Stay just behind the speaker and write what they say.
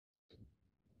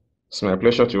It's my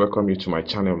pleasure to welcome you to my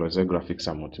channel, Loze Graphics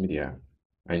and Multimedia.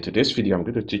 And in today's video, I'm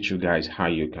going to teach you guys how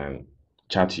you can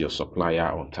chat your supplier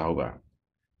on Taobao.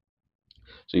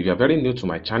 So if you're very new to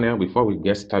my channel, before we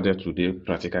get started today's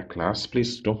practical class,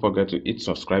 please don't forget to hit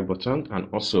subscribe button. And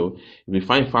also, if you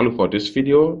find value for this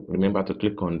video, remember to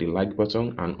click on the like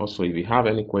button. And also, if you have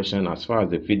any question as far as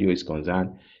the video is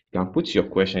concerned, you can put your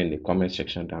question in the comment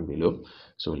section down below.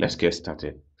 So let's get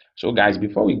started. So guys,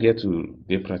 before we get to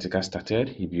the practical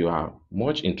started, if you are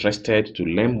much interested to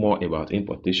learn more about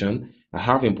importation, I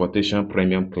have importation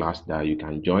premium class that you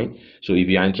can join. So if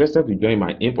you are interested to join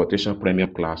my importation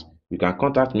premium class, you can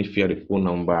contact me via the phone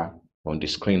number on the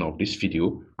screen of this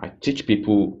video. I teach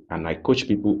people and I coach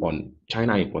people on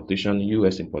China importation,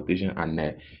 US importation, and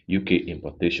UK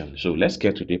importation. So let's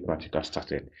get to the practical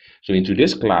started. So in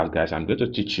today's class, guys, I'm going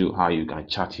to teach you how you can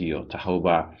chat your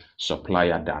Taobao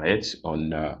supplier direct on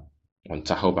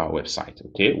Taobao website,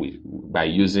 okay, by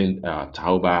using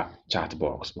Taobao chat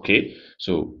box. Okay,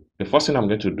 so the first thing I'm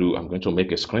going to do, I'm going to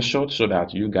make a screenshot so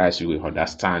that you guys will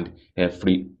understand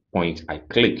every point I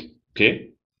click.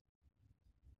 Okay,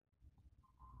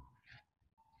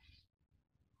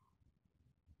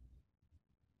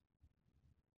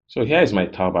 so here is my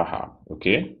Taobao app.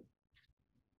 Okay,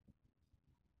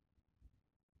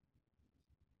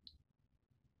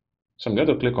 so I'm going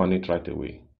to click on it right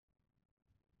away.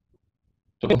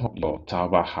 To open your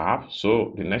Toabao app,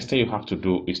 so the next thing you have to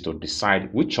do is to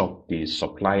decide which of the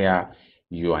supplier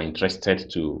you are interested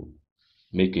to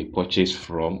make a purchase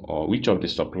from, or which of the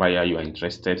supplier you are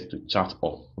interested to chat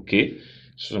off. Okay,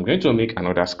 so I'm going to make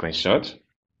another screenshot.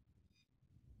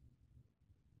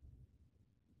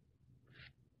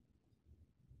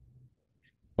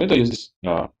 I'm going to use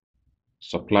this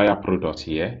supplier product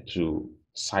here to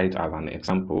cite as an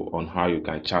example on how you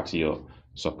can chat your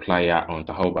supplier on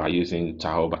Taobao using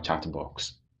Taobao chat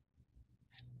box.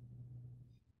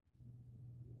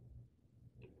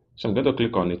 So I'm going to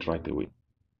click on it right away.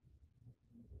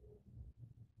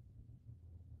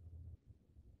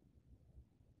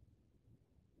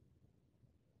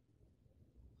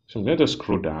 So I'm going to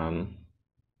scroll down.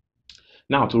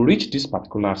 Now to reach this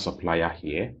particular supplier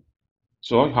here,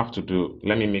 so all you have to do,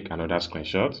 let me make another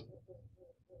screenshot.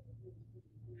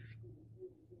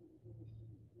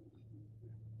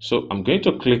 So I'm going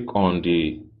to click on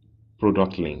the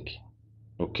product link.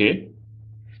 Okay.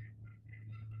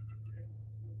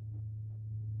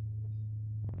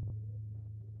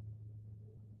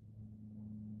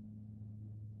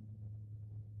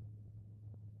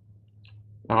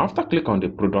 Now after click on the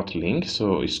product link,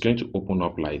 so it's going to open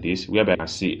up like this, whereby I can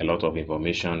see a lot of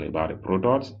information about the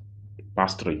product,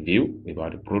 past review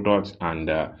about the product, and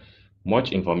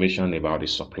much information about the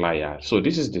supplier. So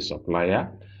this is the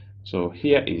supplier. So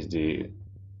here is the,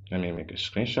 let me make a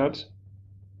screenshot.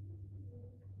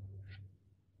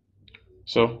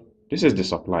 So this is the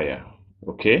supplier.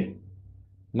 Okay.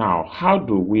 Now, how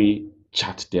do we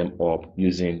chat them up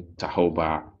using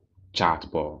Taobao chat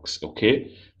box?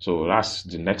 Okay, so that's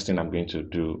the next thing I'm going to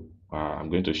do. I'm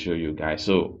going to show you guys.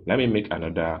 So let me make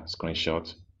another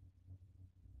screenshot.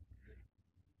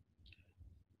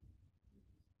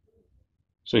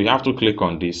 So you have to click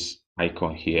on this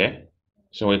icon here.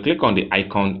 So when you click on the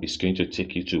icon, it's going to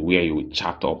take you to where you will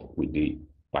chat up with the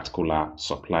particular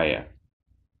supplier.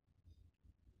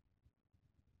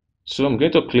 So I'm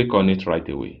going to click on it right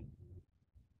away.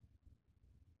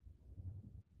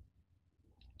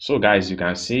 So guys, you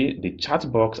can see the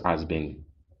chat box has been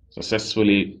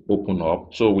successfully opened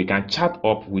up. So we can chat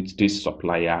up with this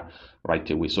supplier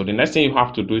right away. So the next thing you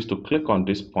have to do is to click on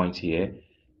this point here,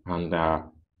 and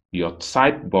your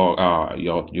sidebar,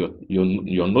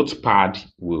 your notepad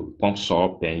will pump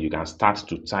up. Then you can start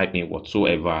to type in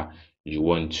whatsoever you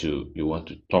want to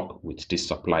talk with this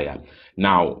supplier.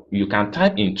 Now you can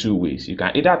type in two ways. You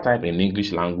can either type in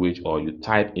English language or you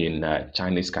type in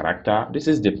Chinese character. This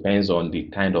is depends on the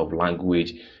kind of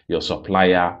language your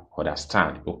supplier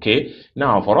understand. Okay,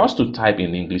 now for us to type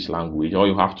in English language, all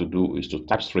you have to do is to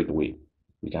type straight away.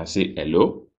 We can say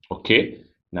hello. Okay,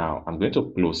 now I'm going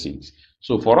to close it.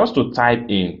 So for us to type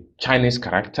in Chinese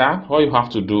character, all you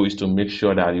have to do is to make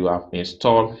sure that you have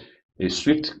installed a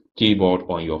Swift keyboard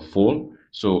on your phone.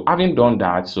 So having done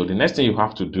that, so the next thing you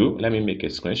have to do, let me make a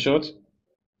screenshot.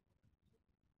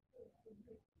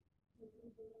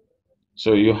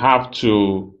 So you have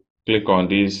to click on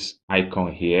this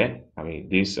icon here.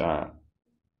 So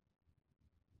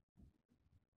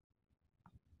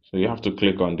you have to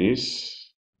click on this.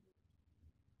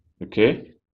 Okay.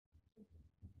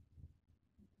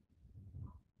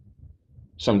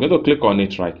 So I'm going to click on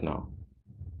it right now.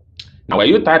 Now, when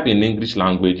you type in English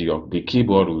language, the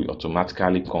keyboard will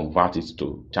automatically convert it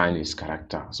to Chinese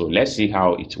character. So let's see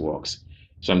how it works.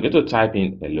 So I'm going to type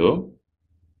in hello.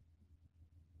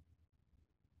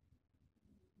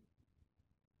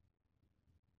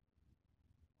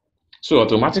 So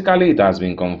automatically it has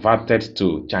been converted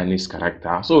to Chinese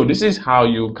character. So this is how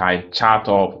you can chat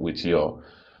up with your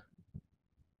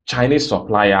Chinese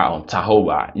supplier on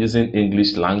Taobao using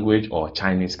English language or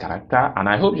Chinese character. And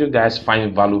I hope you guys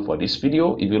find value for this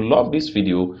video. If you love this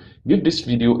video, give this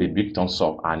video a big thumbs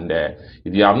up. And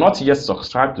if you have not yet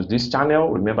subscribed to this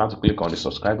channel, remember to click on the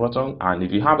subscribe button. And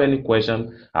if you have any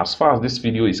question as far as this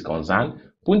video is concerned,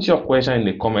 put your question in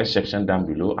the comment section down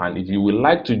below. And if you would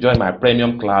like to join my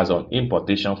premium class on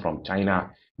importation from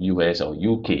China, US or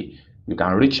UK, you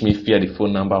can reach me via the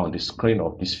phone number on the screen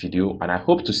of this video, and I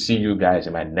hope to see you guys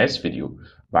in my next video.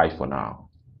 Bye for now.